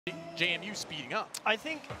JMU speeding up. I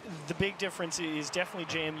think the big difference is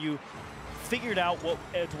definitely JMU figured out what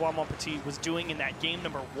Edouaro-Montpetit was doing in that game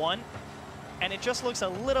number 1, and it just looks a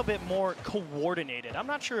little bit more coordinated. I'm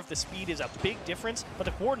not sure if the speed is a big difference, but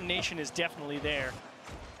the coordination is definitely there.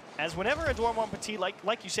 As whenever Edouaro-Montpetit,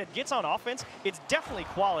 like you said, gets on offense, it's definitely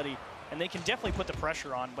quality, and they can definitely put the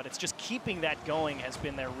pressure on, but it's just keeping that going has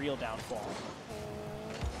been their real downfall.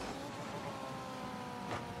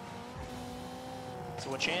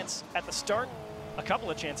 So a chance at the start, a couple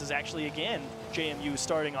of chances actually again. JMU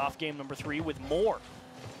starting off game number 3 with more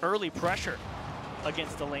early pressure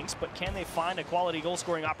against the Lynx, but can they find a quality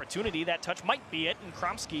goal-scoring opportunity? That touch might be it, and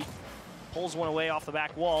Kromski pulls one away off the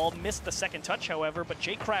back wall. Missed the second touch, however, but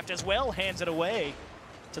J-Craft as well hands it away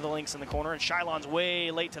to the Lynx in the corner, and Shylon's way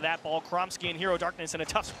late to that ball. Kromski and Hero Darkness in a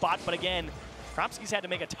tough spot, but again, Kromski's had to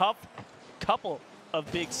make a tough couple of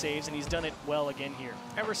big saves, and he's done it well again here.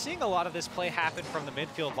 And we're seeing a lot of this play happen from the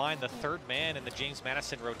midfield line, the third man in the James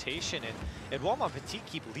Madison rotation, and Edouaro-Montpetit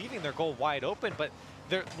keep leaving their goal wide open, but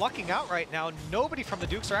they're lucking out right now. Nobody from the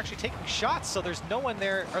Dukes are actually taking shots, so there's no one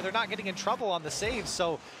there, or they're not getting in trouble on the saves.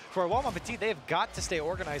 So for Edouaro-Montpetit, they have got to stay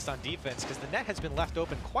organized on defense because the net has been left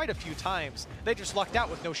open quite a few times. They just lucked out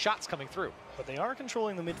with no shots coming through. But they are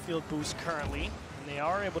controlling the midfield boost currently, and they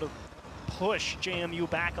are able to push JMU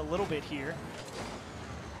back a little bit here.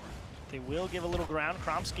 They will give a little ground.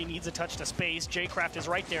 Kromski needs a touch to space. J-Craft is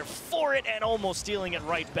right there for it and almost stealing it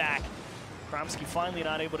right back. Kromski finally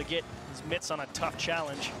not able to get his mitts on a tough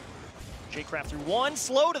challenge. J-Craft through one,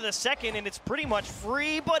 slow to the second, and it's pretty much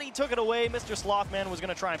free, but he took it away. Mr. Slothman was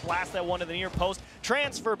gonna try and blast that one to the near post.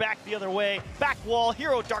 Transfer back the other way, back wall,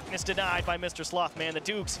 Hero Darkness denied by Mr. Slothman. The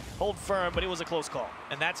Dukes hold firm, but it was a close call.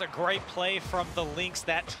 And that's a great play from the Lynx.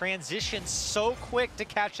 That transition so quick to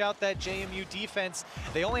catch out that JMU defense.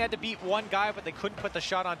 They only had to beat one guy, but they couldn't put the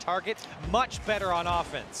shot on target. Much better on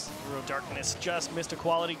offense. Hero Darkness just missed a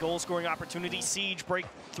quality goal-scoring opportunity. Siege break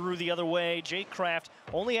through the other way. J-Craft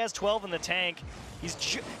only has 12 in the tank.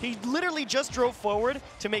 He literally just drove forward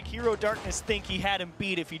to make Hero Darkness think he had him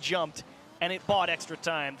beat if he jumped, and it bought extra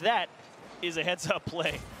time. That is a heads-up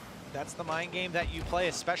play. That's the mind game that you play,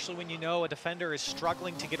 especially when you know a defender is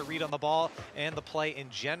struggling to get a read on the ball and the play in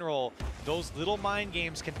general. Those little mind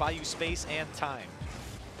games can buy you space and time.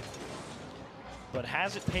 But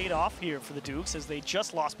has it paid off here for the Dukes as they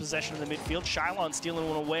just lost possession in the midfield? Shylon stealing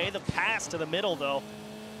one away. The pass to the middle, though,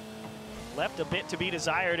 left a bit to be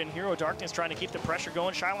desired, and Hero Darkness trying to keep the pressure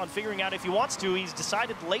going. Shylon figuring out if he wants to. He's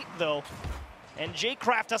decided late, though. And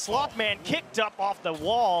J-Craft, a Slothman, kicked up off the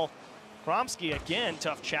wall. Kromski, again,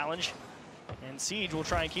 tough challenge. And Siege will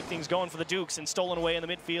try and keep things going for the Dukes, and stolen away in the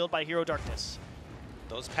midfield by Hero Darkness.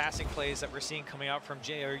 Those passing plays that we're seeing coming out from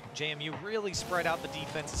JMU really spread out the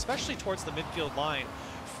defense, especially towards the midfield line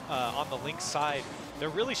on the Lynx side. They're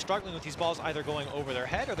really struggling with these balls either going over their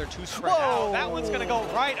head or they're too spread out. That one's going to go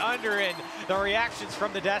right under, and the reactions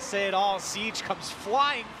from the desk say it all. Siege comes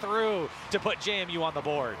flying through to put JMU on the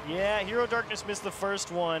board. Yeah, Hero Darkness missed the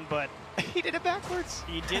first one, but he did it backwards.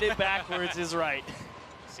 He did it backwards is right.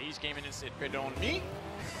 Siege came in and said, "Good on me."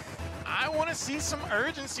 I want to see some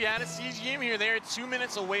urgency out of Siege game here. They're 2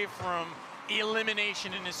 minutes away from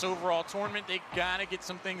elimination in this overall tournament. They got to get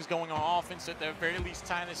some things going on offense, at the very least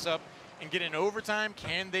tie this up and get in overtime.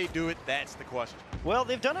 Can they do it? That's the question. Well,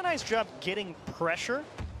 they've done a nice job getting pressure.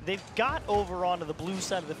 They've got over onto the blue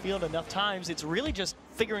side of the field enough times. It's really just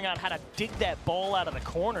figuring out how to dig that ball out of the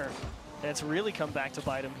corner that's really come back to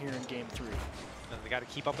bite them here in game 3. And they got to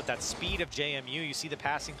keep up with that speed of JMU. You see the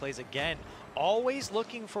passing plays again, always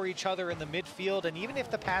looking for each other in the midfield, and even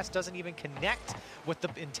if the pass doesn't even connect with the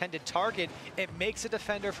intended target, it makes a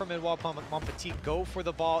defender from Edouaro-Montpetit go for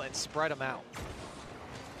the ball and spread them out.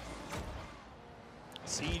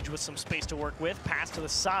 Siege with some space to work with, pass to the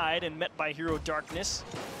side and met by Hero Darkness.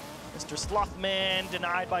 Mr. Slothman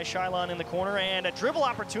denied by Shylon in the corner, and a dribble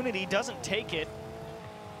opportunity, doesn't take it.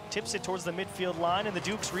 Tips it towards the midfield line, and the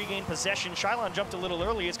Dukes regain possession. Shylon jumped a little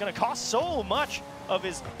early. It's going to cost so much of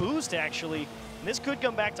his boost, actually. And this could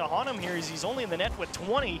come back to haunt him here as he's only in the net with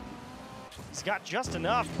 20. He's got just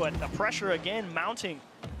enough, but the pressure again mounting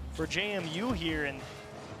for JMU here, and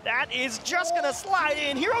that is just going to slide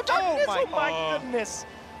in. Hero Darkness, oh my goodness.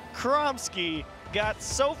 Kromski got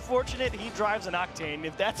so fortunate he drives an Octane.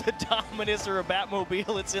 If that's a Dominus or a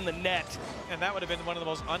Batmobile, it's in the net. And that would have been one of the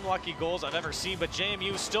most unlucky goals I've ever seen, but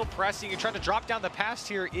JMU still pressing. You're trying to drop down the pass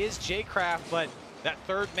here is J-Craft, but that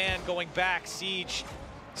third man going back, Siege,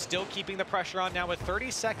 still keeping the pressure on now with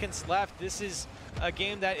 30 seconds left. This is a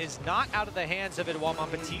game that is not out of the hands of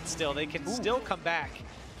Edouaro-Montpetit still. They can still come back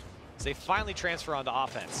as they finally transfer onto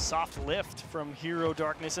offense. Soft lift from Hero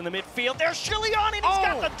Darkness in the midfield. There's Chilion, and he's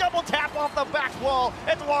got the double tap. wall.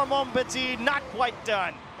 EDOUARO-MONTPETIT not quite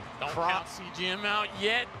done. Don't count CGM out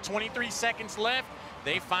yet. 23 seconds left.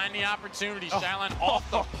 They find the opportunity. Shylon off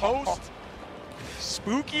the post.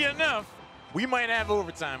 Spooky enough, we might have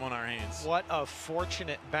overtime on our hands. What a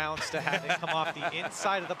fortunate bounce to have it come off the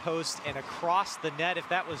inside of the post and across the net. If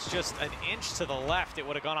that was just an inch to the left, it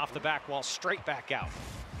would have gone off the back wall straight back out.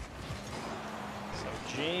 So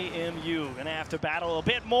JMU gonna have to battle a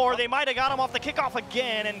bit more. They might have got him off the kickoff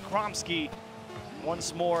again, and Kromski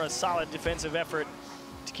once more a solid defensive effort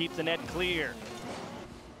to keep the net clear.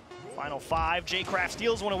 Final 5, J-Craft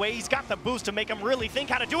steals one away. He's got the boost to make him really think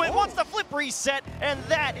how to do it. Wants the flip reset, and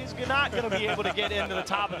that is not going to be able to get into the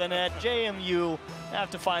top of the net. JMU have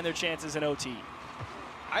to find their chances in OT.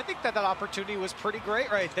 I think that opportunity was pretty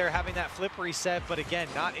great right there, having that flip reset, but again,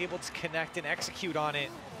 not able to connect and execute on it.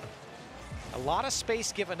 A lot of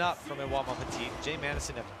space given up from EDOUARO-MONTPETIT. JAMES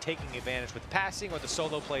Madison taking advantage with the passing or the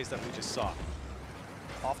solo plays that we just saw.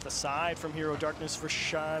 Off the side from Hero Darkness for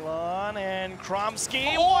Shylon, and Kromski,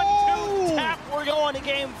 1-2 tap. We're going to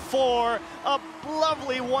game 4. A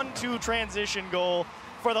lovely 1-2 transition goal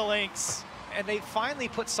for the Lynx. And they finally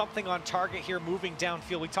put something on target here moving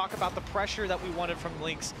downfield. We talk about the pressure that we wanted from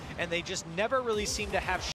Lynx, and they just never really seem to have